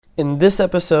In this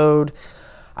episode,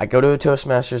 I go to a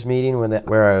Toastmasters meeting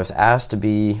where I was asked to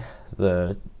be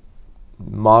the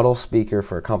model speaker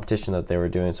for a competition that they were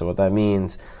doing. So what that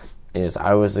means is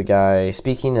I was the guy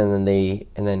speaking, and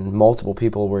then multiple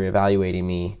people were evaluating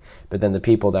me, but then the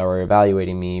people that were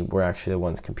evaluating me were actually the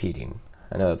ones competing.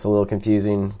 I know it's a little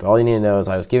confusing, but all you need to know is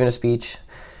I was giving a speech,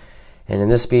 and in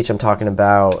this speech I'm talking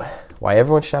about why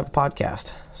everyone should have a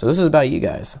podcast. So this is about you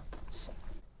guys.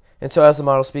 And so as the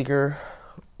model speaker,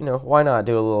 why not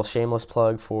do a little shameless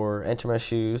plug for Enter My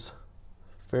Shoes,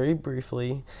 very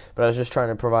briefly, but I was just trying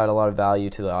to provide a lot of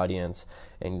value to the audience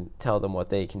and tell them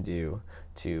what they can do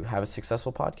to have a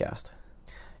successful podcast.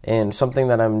 And something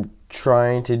that I'm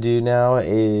trying to do now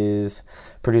is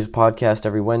produce a podcast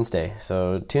every Wednesday.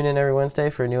 So tune in every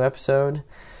Wednesday for a new episode.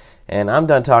 And I'm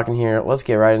done talking here. Let's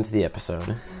get right into the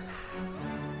episode.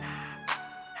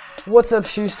 What's up,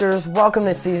 Shoesters? Welcome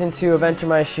to Season 2 of Enter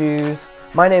My Shoes.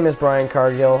 My name is Brian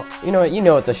Cargill. You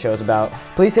know what this show's about.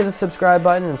 Please hit the subscribe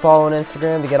button and follow on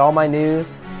Instagram to get all my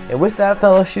news. And with that,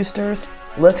 fellow Shoesters,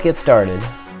 let's get started.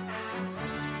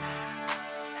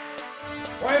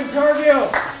 Brian Cargill!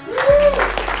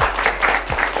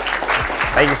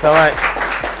 Thank you so much.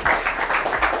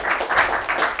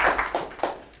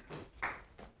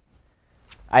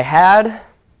 I had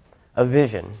a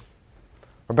vision.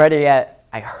 Or better yet,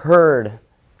 I heard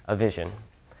a vision.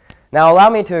 Now, allow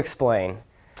me to explain.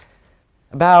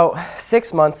 About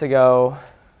 6 months ago,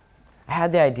 I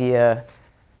had the idea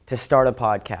to start a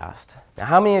podcast. Now,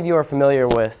 how many of you are familiar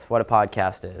with what a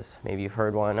podcast is? Maybe you've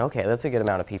heard one. Okay, that's a good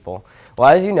amount of people. Well,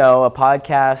 as you know, a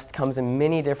podcast comes in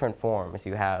many different forms.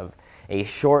 You have a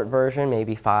short version,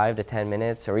 maybe 5 to 10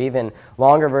 minutes, or even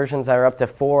longer versions that are up to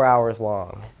 4 hours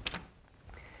long.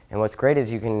 And what's great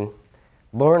is you can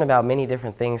learn about many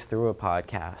different things through a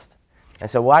podcast. And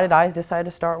so why did I decide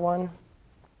to start one?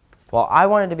 Well, I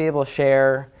wanted to be able to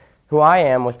share who I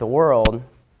am with the world,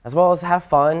 as well as have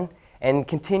fun and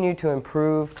continue to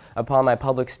improve upon my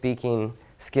public speaking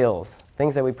skills,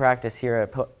 things that we practice here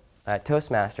at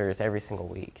Toastmasters every single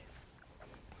week.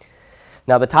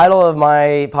 Now, the title of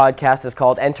my podcast is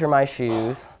called Enter My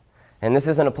Shoes, and this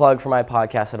isn't a plug for my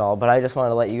podcast at all, but I just wanted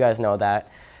to let you guys know that.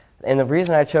 And the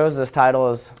reason I chose this title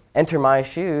is Enter My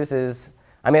Shoes is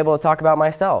I'm able to talk about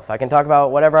myself. I can talk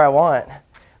about whatever I want,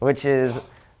 which is,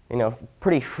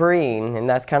 pretty freeing, and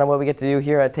that's kind of what we get to do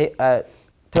here at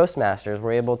Toastmasters.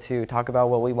 We're able to talk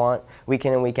about what we want week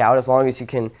in and week out, as long as you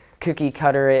can cookie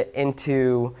cutter it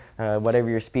into whatever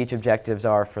your speech objectives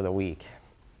are for the week.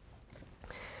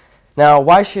 Now,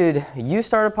 why should you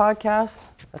start a podcast?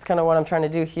 That's kind of what I'm trying to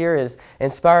do here, is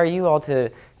inspire you all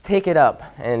to take it up.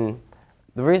 And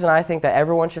the reason I think that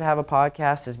everyone should have a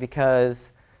podcast is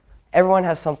because everyone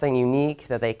has something unique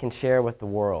that they can share with the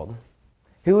world.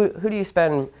 Who do you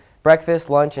spend breakfast,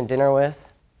 lunch, and dinner with?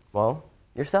 Well,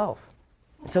 yourself.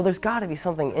 So there's got to be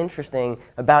something interesting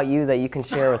about you that you can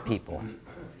share with people.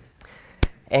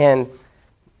 And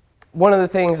one of the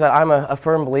things that I'm a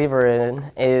firm believer in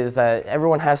is that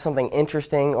everyone has something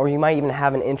interesting, or you might even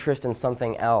have an interest in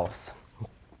something else.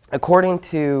 According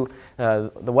to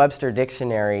the Webster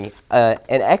Dictionary, an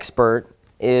expert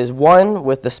is one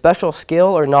with the special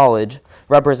skill or knowledge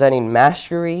representing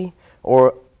mastery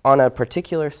or on a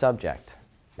particular subject.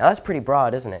 Now that's pretty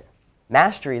broad, isn't it?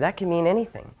 Mastery, that can mean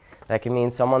anything. That can mean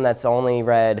someone that's only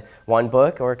read one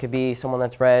book, or it could be someone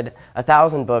that's read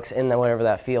 1,000 books in whatever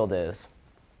that field is.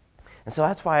 And so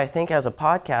that's why I think as a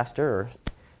podcaster, or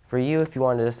for you if you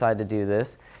want to decide to do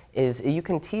this, is you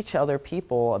can teach other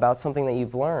people about something that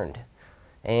you've learned.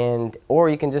 Or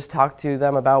you can just talk to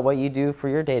them about what you do for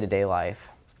your day-to-day life.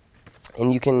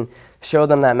 And you can show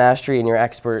them that mastery and your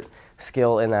expert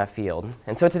skill in that field.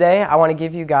 And so today I want to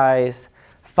give you guys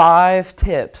 5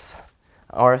 tips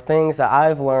or things that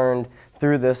I've learned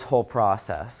through this whole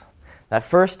process. That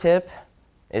first tip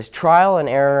is trial and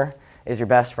error is your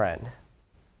best friend.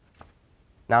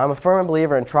 Now, I'm a firm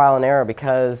believer in trial and error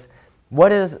because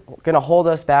what is going to hold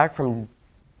us back from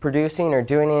producing or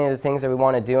doing any of the things that we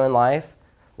want to do in life?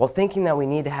 Well, thinking that we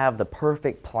need to have the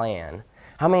perfect plan.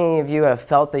 How many of you have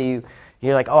felt that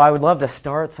you're like, oh, I would love to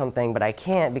start something, but I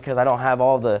can't because I don't have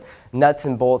all the nuts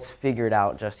and bolts figured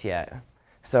out just yet?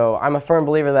 So I'm a firm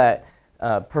believer that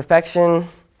perfection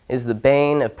is the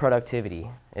bane of productivity.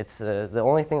 It's the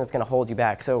only thing that's going to hold you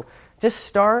back. So just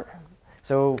start.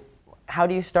 So how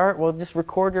do you start? Well, just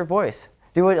record your voice.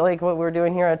 Do it like what we're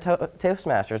doing here at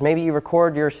Toastmasters. Maybe you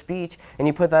record your speech and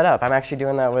you put that up. I'm actually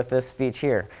doing that with this speech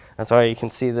here. That's why you can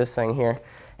see this thing here.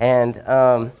 And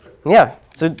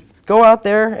so go out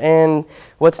there, and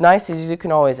what's nice is you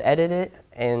can always edit it,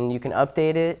 and you can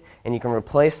update it, and you can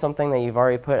replace something that you've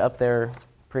already put up there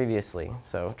previously.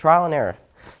 So trial and error.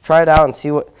 Try it out and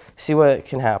see what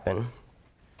can happen.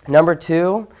 Number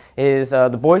 2 is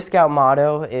the Boy Scout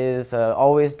motto is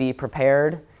always be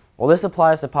prepared. Well, this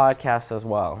applies to podcasts as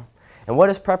well. And what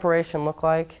does preparation look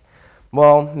like?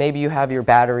 Well, maybe you have your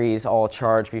batteries all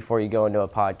charged before you go into a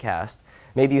podcast.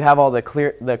 Maybe you have all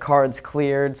the cards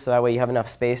cleared so that way you have enough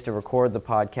space to record the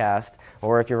podcast.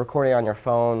 Or if you're recording on your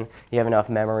phone, you have enough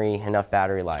memory, enough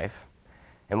battery life.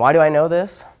 And why do I know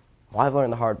this? Well, I've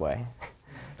learned the hard way.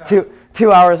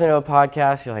 2 hours into a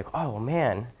podcast, you're like, oh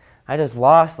man, I just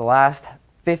lost the last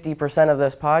 50% of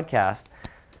this podcast.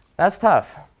 That's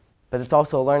tough, but it's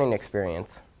also a learning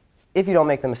experience if you don't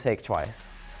make the mistake twice.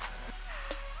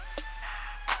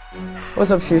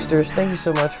 What's up, Shoesters? Thank you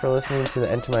so much for listening to the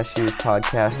Enter My Shoes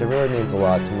podcast. It really means a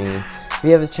lot to me. If you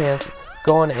have a chance,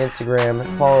 go on Instagram,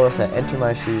 follow us at Enter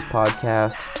My Shoes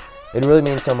podcast. It really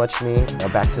means so much to me. Now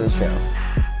back to the show.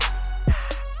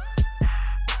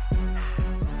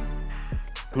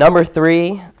 Number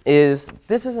 3 is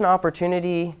this is an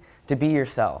opportunity to be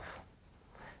yourself.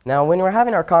 Now, when we're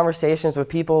having our conversations with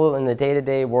people in the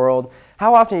day-to-day world,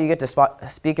 how often do you get to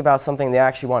speak about something they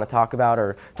actually want to talk about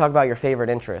or talk about your favorite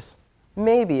interests?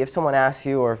 Maybe if someone asks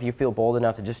you or if you feel bold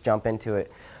enough to just jump into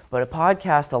it. But a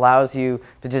podcast allows you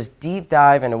to just deep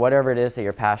dive into whatever it is that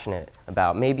you're passionate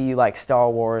about. Maybe you like Star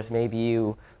Wars, maybe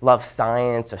you love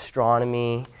science,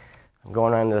 astronomy. I'm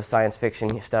going on to the science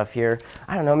fiction stuff here.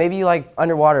 I don't know, maybe you like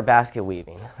underwater basket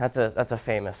weaving. That's a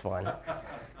famous one.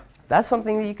 That's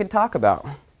something that you could talk about.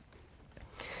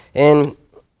 And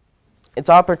it's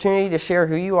an opportunity to share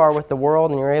who you are with the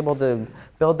world, and you're able to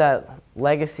build that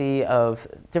legacy of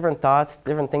different thoughts,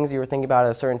 different things you were thinking about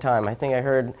at a certain time. I think I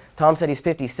heard Tom said he's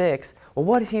 56. Well,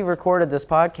 what if he recorded this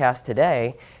podcast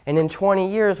today, and in 20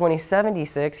 years when he's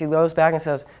 76, he goes back and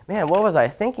says, man, what was I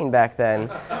thinking back then?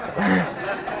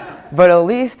 But at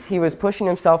least he was pushing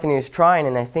himself and he was trying,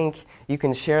 and I think you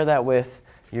can share that with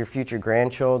your future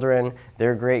grandchildren,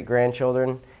 their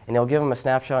great-grandchildren, and it'll give them a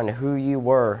snapshot into who you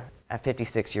were at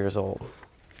 56 years old.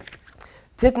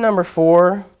 Tip number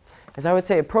 4 is I would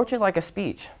say approach it like a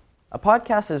speech. A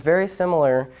podcast is very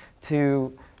similar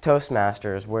to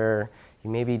Toastmasters, where you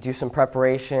maybe do some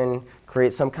preparation,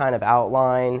 create some kind of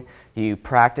outline, you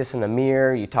practice in the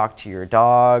mirror, you talk to your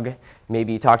dog,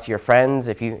 maybe you talk to your friends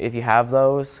if you have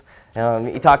those.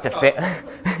 You talk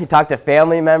to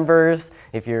family members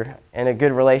if you're in a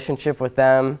good relationship with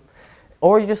them,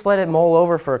 or you just let it mull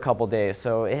over for a couple days.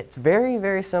 So it's very,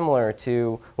 very similar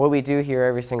to what we do here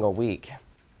every single week.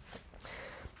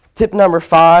 Tip number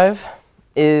 5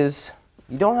 is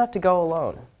you don't have to go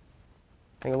alone.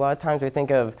 I think a lot of times we think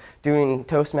of doing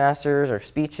Toastmasters or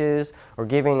speeches or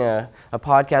giving a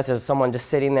podcast as someone just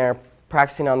sitting there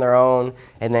practicing on their own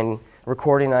and then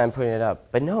recording that and putting it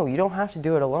up. But no, you don't have to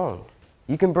do it alone.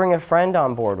 You can bring a friend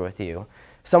on board with you,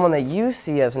 someone that you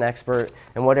see as an expert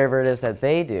in whatever it is that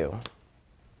they do.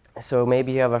 So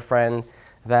maybe you have a friend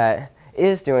that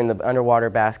is doing the underwater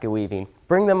basket weaving.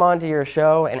 Bring them onto your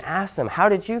show and ask them, how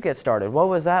did you get started? What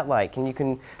was that like? And you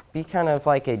can be kind of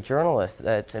like a journalist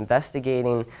that's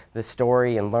investigating the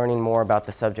story and learning more about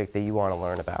the subject that you want to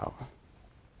learn about.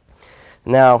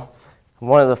 Now,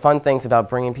 one of the fun things about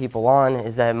bringing people on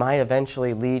is that it might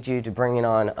eventually lead you to bringing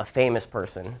on a famous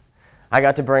person. I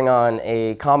got to bring on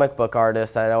a comic book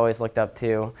artist that I always looked up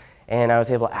to, and I was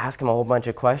able to ask him a whole bunch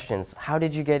of questions. How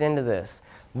did you get into this?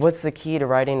 What's the key to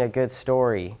writing a good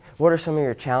story? What are some of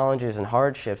your challenges and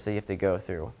hardships that you have to go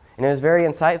through? And it was very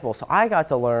insightful. So I got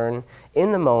to learn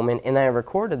in the moment, and then I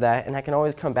recorded that, and I can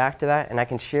always come back to that, and I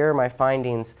can share my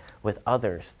findings with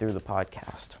others through the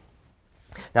podcast.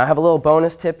 Now I have a little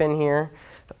bonus tip in here.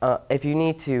 If you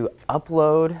need to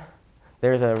upload,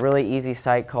 there's a really easy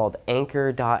site called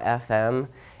Anchor.fm,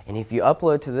 and if you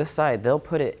upload to this site, they'll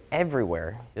put it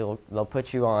everywhere. They'll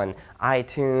put you on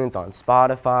iTunes, on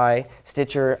Spotify,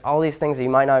 Stitcher, all these things that you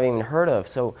might not have even heard of.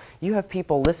 So you have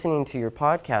people listening to your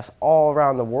podcast all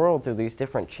around the world through these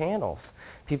different channels.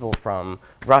 People from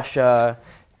Russia,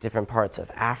 different parts of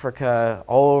Africa,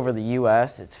 all over the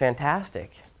U.S. It's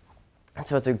fantastic. And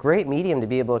so it's a great medium to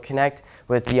be able to connect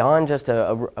with beyond just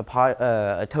a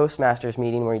Toastmasters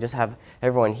meeting where you just have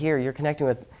everyone here. You're connecting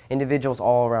with individuals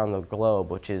all around the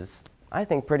globe, which is, I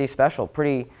think, pretty special,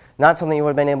 not something you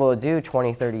would have been able to do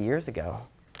 20, 30 years ago.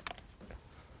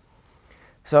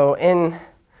 So in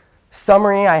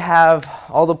summary, I have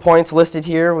all the points listed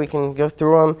here. We can go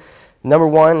through them. Number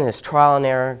 1 is trial and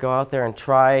error. Go out there and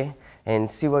try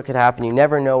and see what could happen. You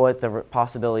never know what the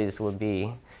possibilities would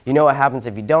be. You know what happens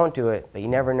if you don't do it, but you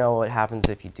never know what happens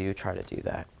if you do try to do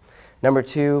that. Number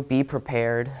 2, be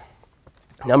prepared.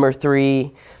 Number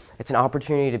 3, it's an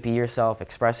opportunity to be yourself,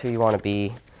 express who you want to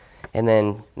be. And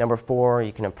then number 4,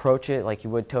 you can approach it like you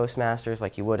would Toastmasters,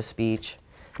 like you would a speech.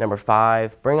 Number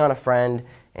 5, bring on a friend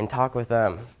and talk with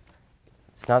them.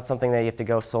 It's not something that you have to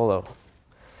go solo.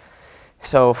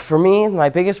 So for me, my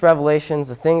biggest revelations,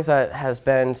 the things that has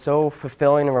been so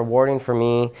fulfilling and rewarding for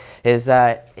me is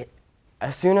that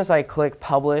as soon as I click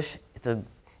publish, it's a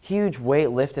huge weight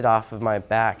lifted off of my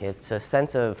back. It's a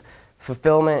sense of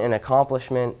fulfillment and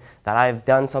accomplishment that I've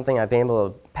done something, I've been able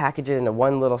to package it into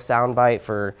one little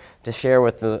soundbite to share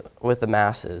with the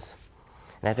masses.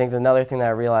 And I think another thing that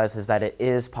I realized is that it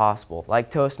is possible. Like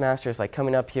Toastmasters, like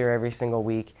coming up here every single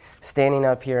week, standing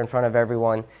up here in front of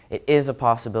everyone, it is a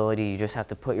possibility. You just have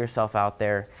to put yourself out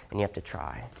there and you have to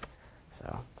try.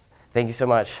 So thank you so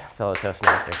much, fellow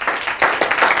Toastmasters.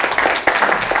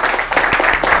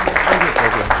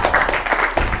 Thank you.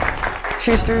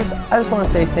 Shoosters, I just want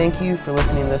to say thank you for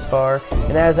listening this far.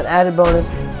 And as an added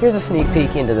bonus, here's a sneak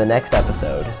peek into the next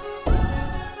episode.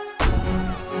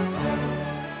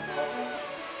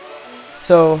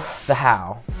 So, the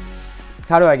how.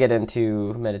 How do I get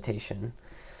into meditation?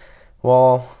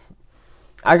 Well,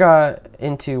 I got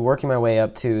into working my way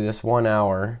up to this 1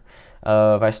 hour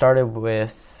I started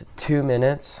with 2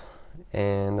 minutes,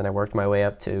 and then I worked my way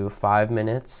up to 5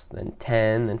 minutes, then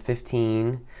 10, then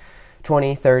 15,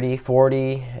 20, 30,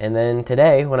 40, and then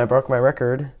today, when I broke my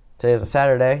record, today is a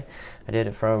Saturday, I did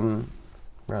it from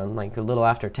around like a little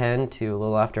after 10 to a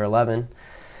little after 11,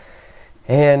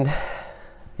 and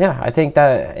yeah, I think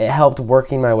that it helped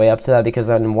working my way up to that, because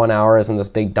then 1 hour isn't this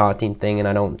big daunting thing, and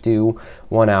I don't do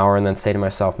 1 hour and then say to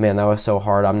myself, man, that was so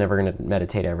hard, I'm never going to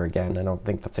meditate ever again. I don't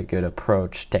think that's a good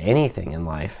approach to anything in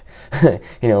life.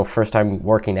 First time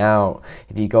working out,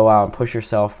 if you go out and push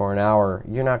yourself for an hour,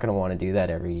 you're not going to want to do that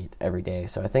every day.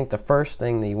 So I think the first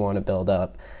thing that you want to build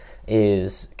up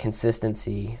is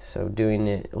consistency, so doing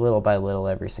it little by little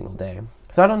every single day.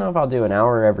 So I don't know if I'll do an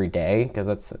hour every day, because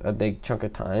that's a big chunk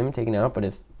of time taken out, but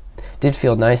it did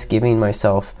feel nice giving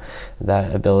myself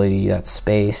that ability, that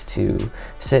space to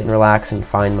sit and relax and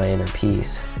find my inner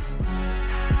peace.